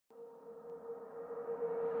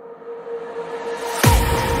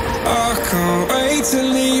wait to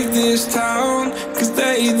leave this town, 'cause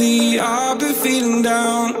lately I've been feeling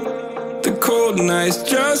down. The cold nights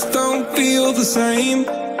just don't feel the same.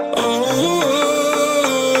 Oh,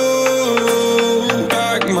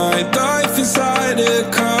 like my life inside a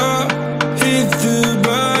car. Hit the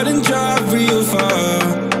button, drive real far.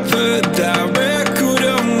 Put that record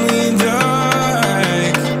on me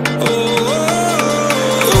like, oh,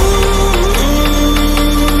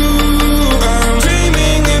 I'm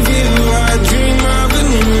dreaming of you. I dream of a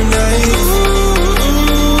new night.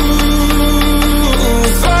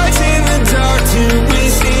 Fight in the dark till we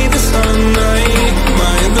see the sunlight.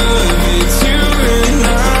 My love, it's you and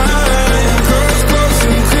I. Cross close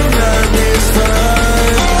and could not this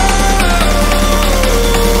fire.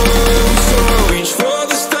 So reach for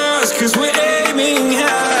the stars, 'cause we're aiming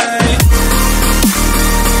high.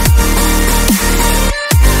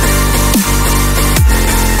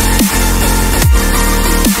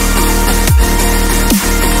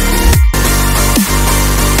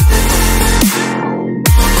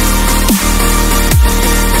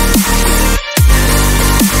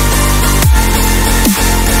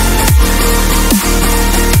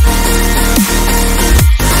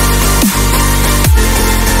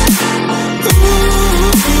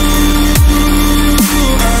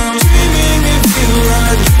 I'm dreaming of you.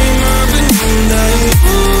 I dream of a new night.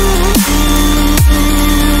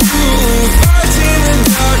 Fight in the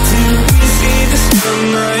dark till we see the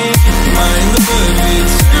sunlight. My love,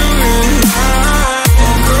 it's you and I.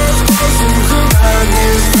 Cross close and could not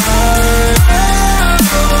this fire.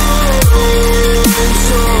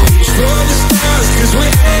 So reach for the stars, 'cause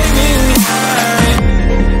we're aiming high.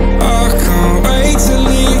 I can't wait to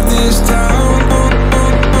leave this town. I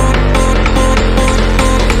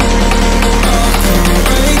can't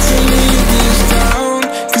wait to leave this town,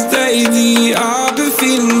 'cause lately I've been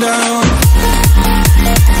feeling down.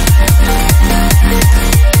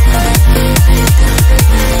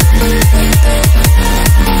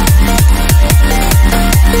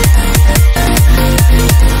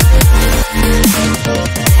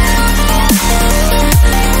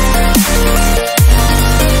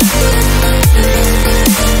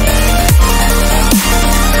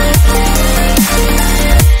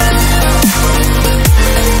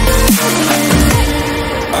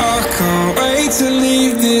 I can't wait to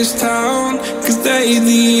leave this town, 'cause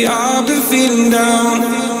lately I've been feeling down,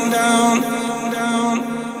 down, down,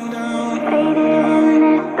 down. Faded in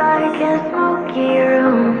this dark and smoky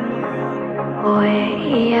room, where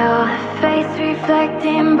your face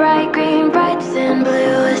reflecting bright green, brights and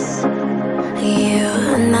blues. You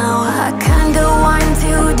know I kinda want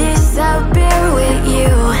to disappear with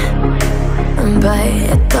you, but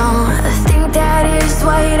I don't think that is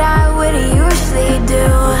what I would usually do.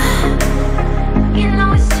 You know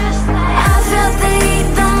it's just like I felt the heat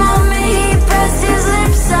the moment he pressed his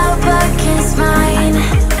lips up against mine.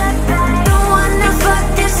 Don't wanna fuck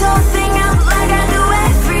this whole thing up like I do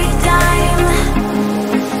every time.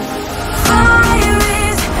 Fire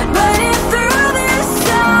is burning through this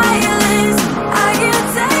silence. I can't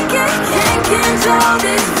take it, can't control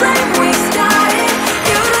this flame we started.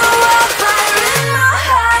 You know I'm fire in my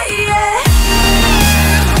heart, yeah.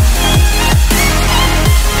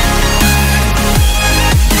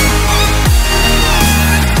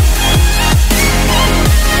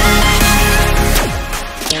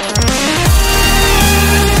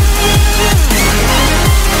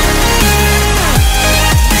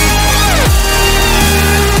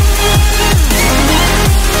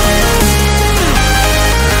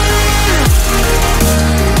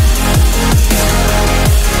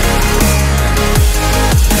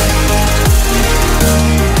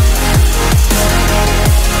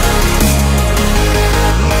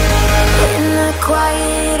 In the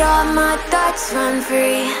quiet, all my thoughts run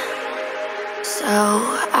free, so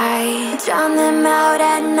I drown them out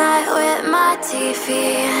at night with my TV.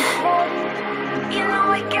 You know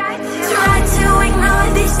I got to try to ignore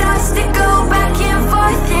these thoughts that go back and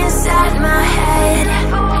forth inside my head.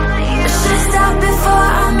 I should stop before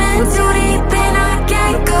I'm in too deep and I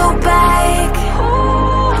can't go back.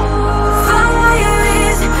 Fire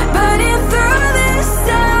is burning through this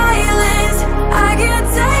silence. I can't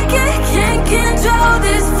take it, can't control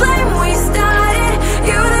this flame we started.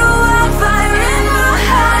 You know I'm fire in my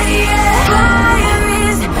heart, yeah. Fire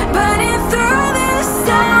is burning through this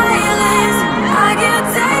silence. I can't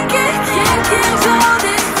take it, can't control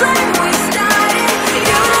this flame we started.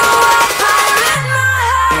 You know I'm fire in my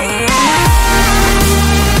heart, yeah.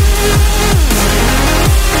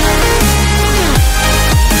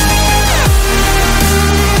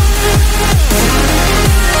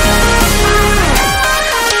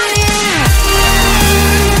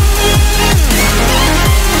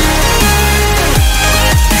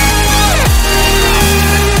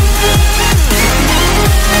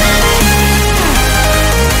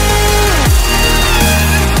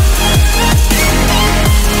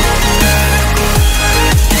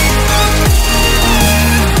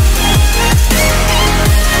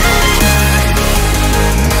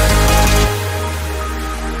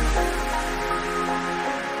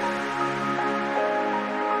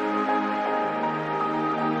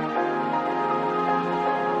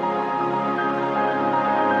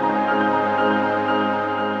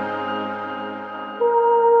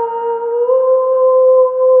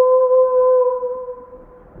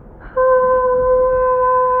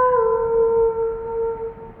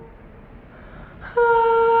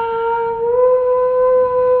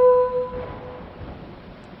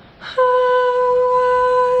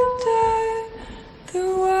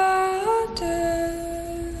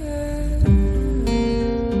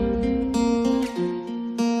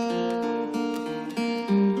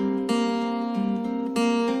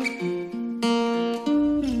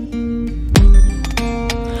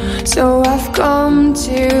 So I've come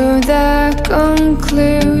to the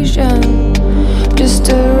conclusion, just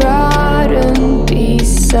a rotten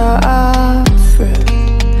piece of fruit.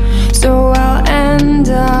 So I'll end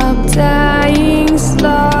up dying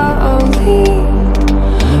slowly,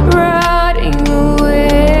 rotting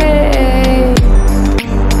away.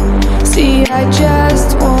 See, I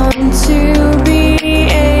just want to be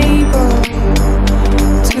able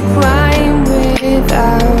to climb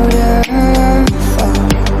without a fall,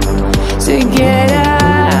 to get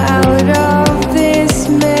out of this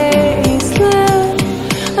maze land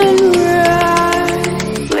and run.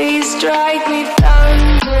 Please strike me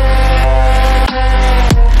thunder,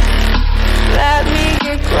 let me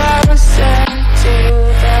get closer to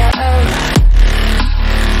the light.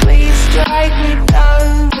 Please strike me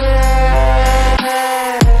thunder,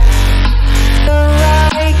 so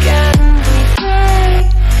I can be free.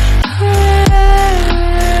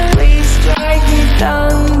 Please strike me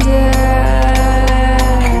thunder,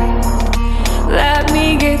 let me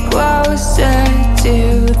get closer to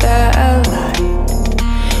the light.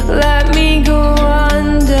 Let me go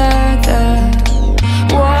under the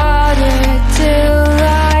water till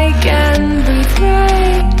I can breathe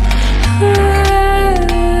right.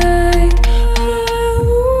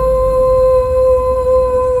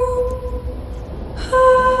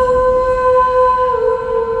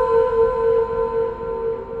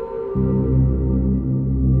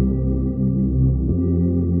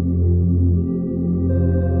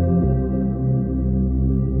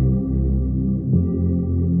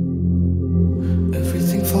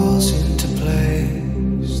 Everything falls into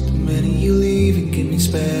place the minute you leave and give me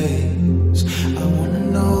space. I wanna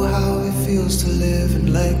know how it feels to live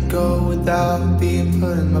and let go without being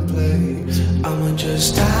put in my place. I'ma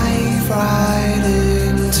just dive right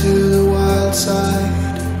into the wild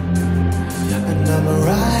side, and I'ma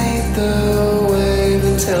ride the wave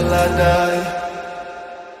until I die.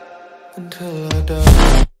 Until I die.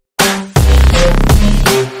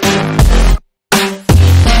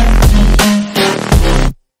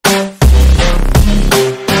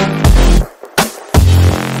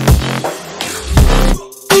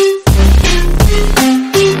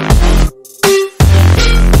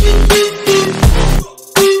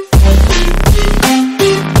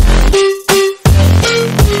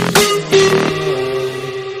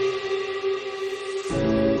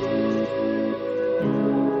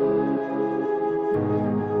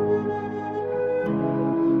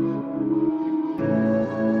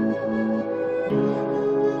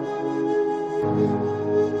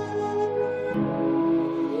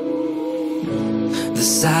 The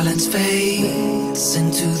silence fades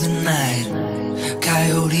into the night.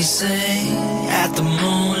 Coyotes sing at the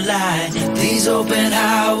moonlight. These open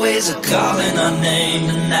highways are calling our name,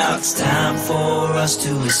 and now it's time for us to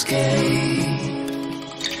escape.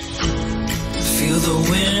 Feel the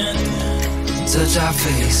wind touch our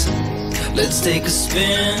face. Let's take a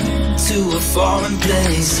spin to a foreign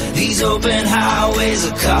place. These open highways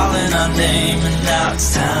are calling our name, and now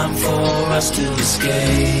it's time for us to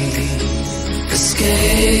escape.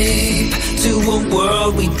 Escape to a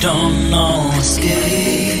world we don't know.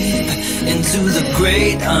 Escape into the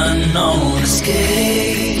great unknown.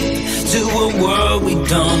 Escape to a world we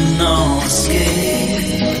don't know.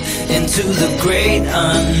 Escape into the great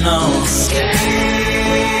unknown. Escape,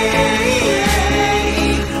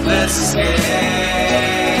 let's escape.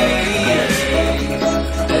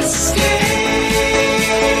 Let's escape.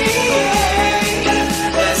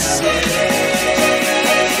 Let's escape.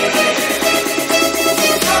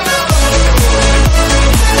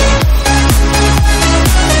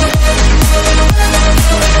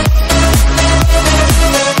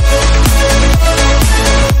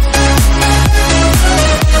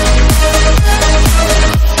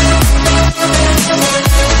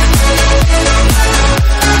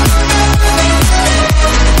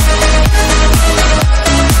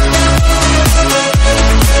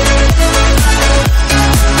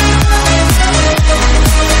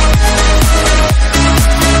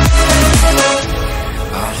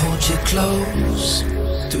 Close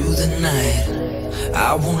through the night,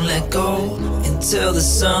 I won't let go until the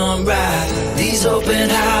sunrise. These open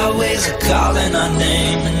highways are calling our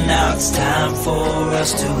name, and now it's time for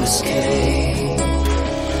us to escape.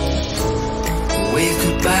 Wave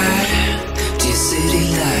goodbye to your city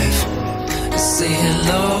life, and say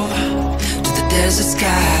hello to the desert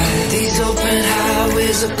sky. These open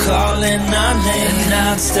highways are calling our name, and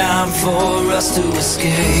now it's time for us to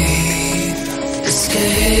escape.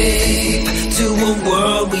 Escape to a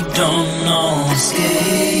world we don't know.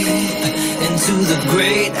 Escape into the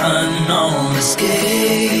great unknown.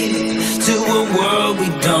 Escape to a world we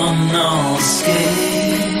don't know.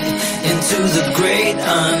 Escape into the great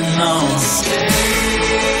unknown. Escape,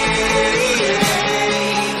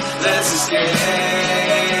 let's escape.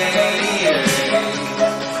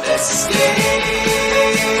 Let's escape.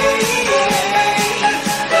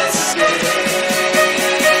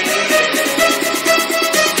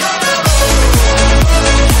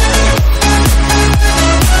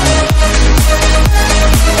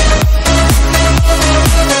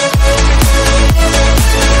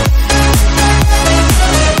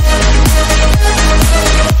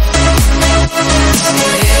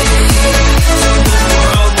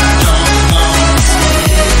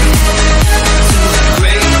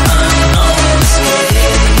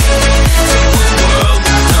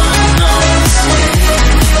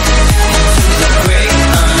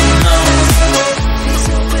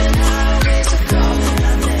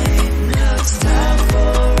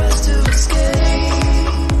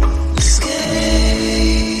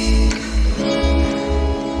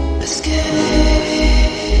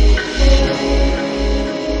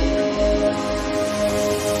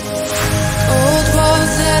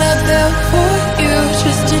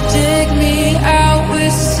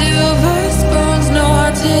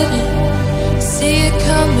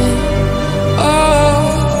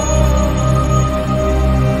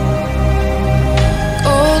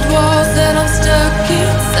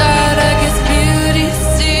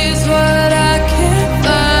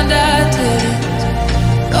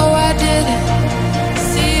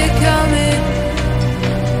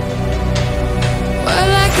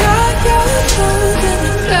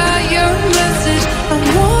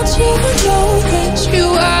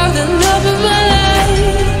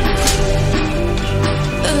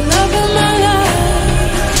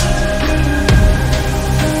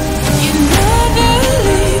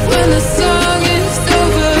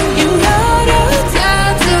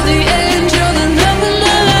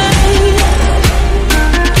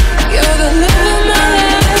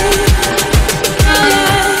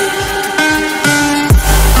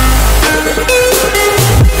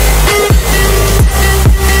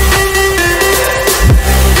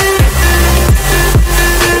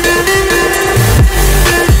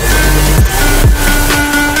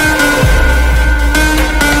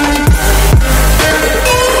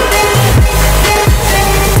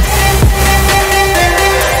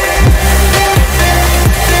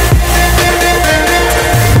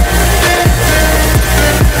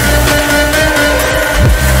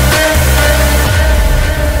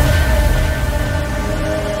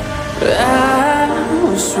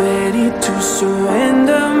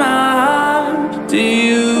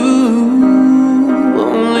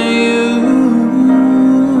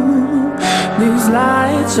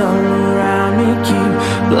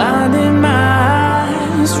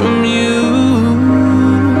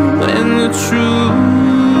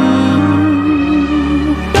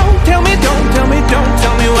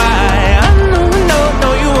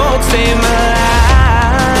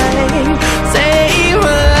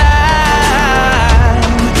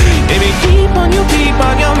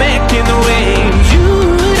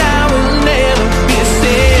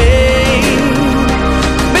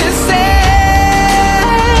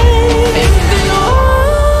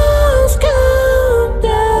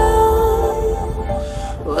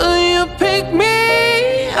 Pick me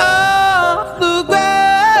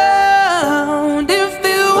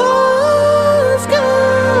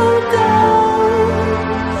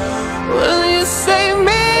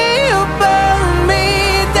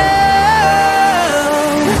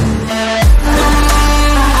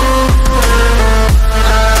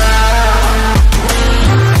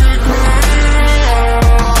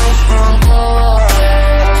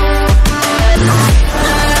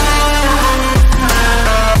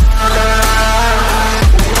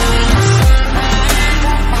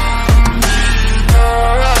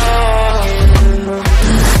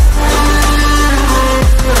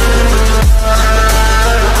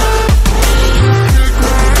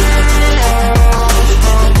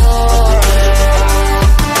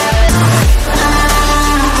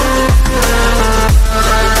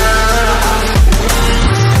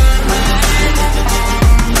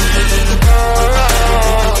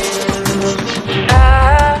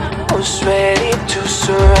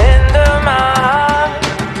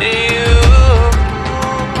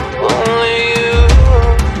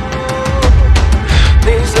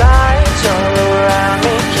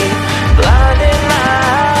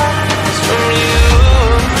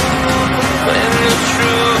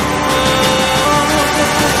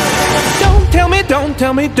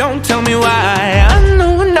don't tell me why. I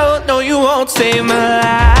know, no, you won't save my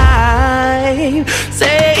life.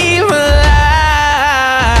 Save my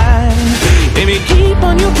life. Baby, keep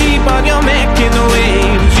on your making the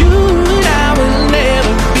waves. You and I will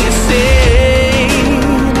never be the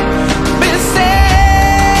same. Be the same.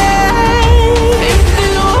 If the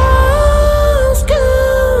walls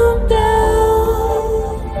come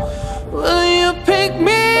down, will you pick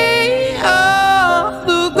me off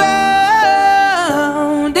the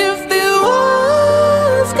ground? If the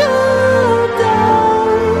walls come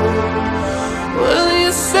down, will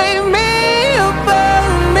you save me or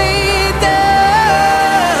pull me down?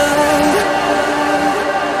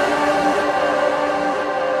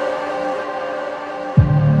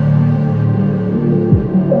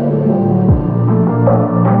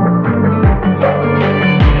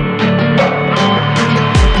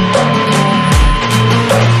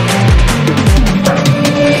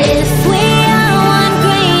 If we are one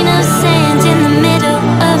grain of sand in the middle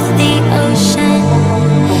of the ocean,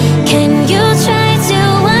 can you try to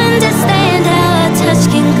understand how a touch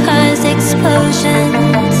can cause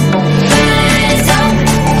explosions? Rise up,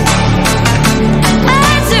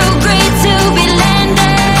 I'm too great to be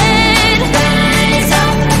landed. Rise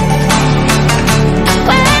up,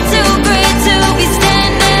 we're too great to be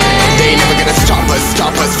standing. They never gonna stop us,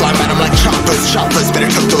 fly at 'em like choppers. Better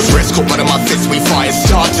tuck those wrists, cold blood in my fists, we fire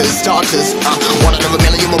starters. One out of a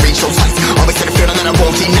million will reach those heights. Always had a feeling that I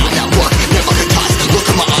won't deny that work. Never could toss, look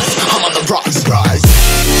in my eyes, I'm on the rocks. Rise.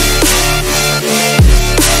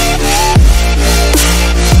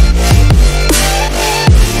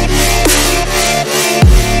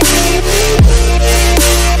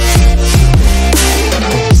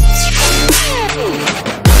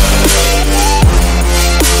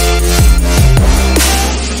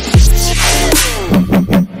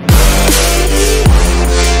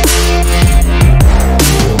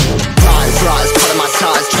 Rise, part of my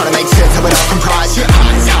size, trying to make sense of it all comprised. Your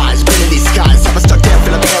eyes, been in these skies. I was stuck down,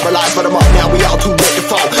 feeling paralyzed, but I'm up now, we all too late to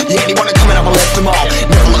fall. Yeah, anyone coming up, I left them all.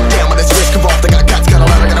 Never look down when there's risk involved. I got guts, got a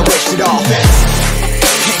lot, I gotta waste it all. Ain't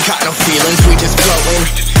got no feelings, we just floating.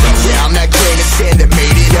 Yeah, I'm that grain of sand that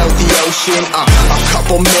made it out the ocean. A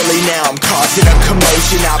couple milli now, I'm causing a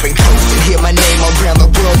commotion. I've been coasting, hear my name around the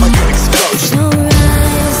world like an explosion. So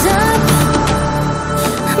rise up,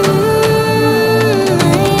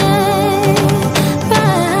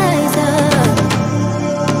 rise up.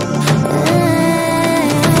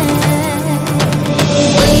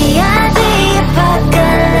 We are the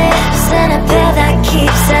apocalypse, and a pill that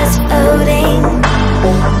keeps us floating.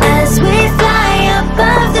 As we fly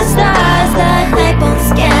above the stars, the hype won't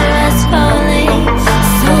scare us falling.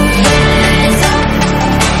 So rise up,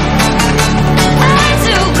 I'm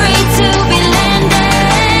too great to be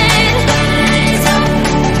landed. Rise up,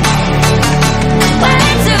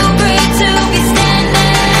 we're too great to be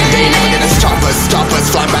standing. They never gonna stop us,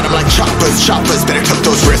 fly at 'em like choppers. Better tuck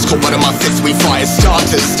those wrists, cold blood in my fists, we fire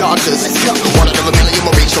starters. One out of a million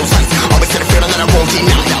will reach those heights. Always had a feeling that I won't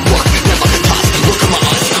deny that work. Never could toss, look in my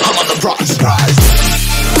eyes, I'm on the rocks. Rise.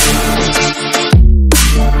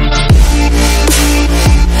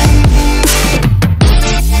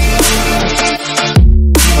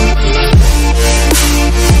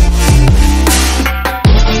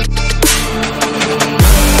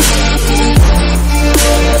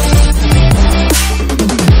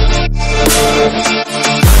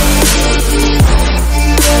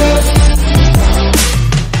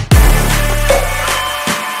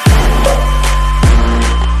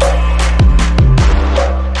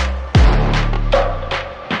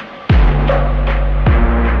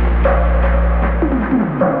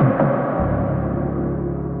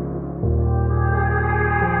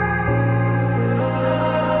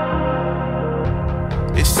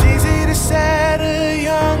 It's easy to set a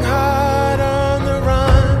young heart on the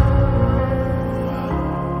run,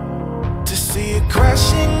 to see it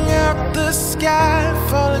crashing out the sky,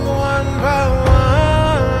 falling one by one.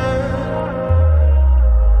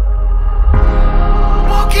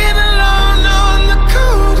 Walking alone on the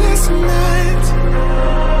coldest night.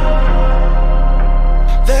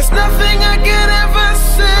 There's nothing I could ever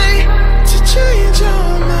say to change your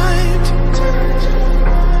mind.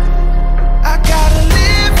 I gotta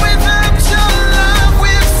live without your love,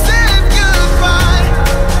 we've said goodbye.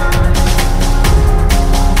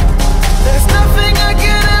 There's nothing I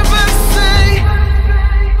could ever say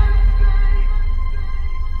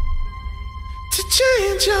to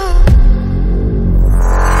change your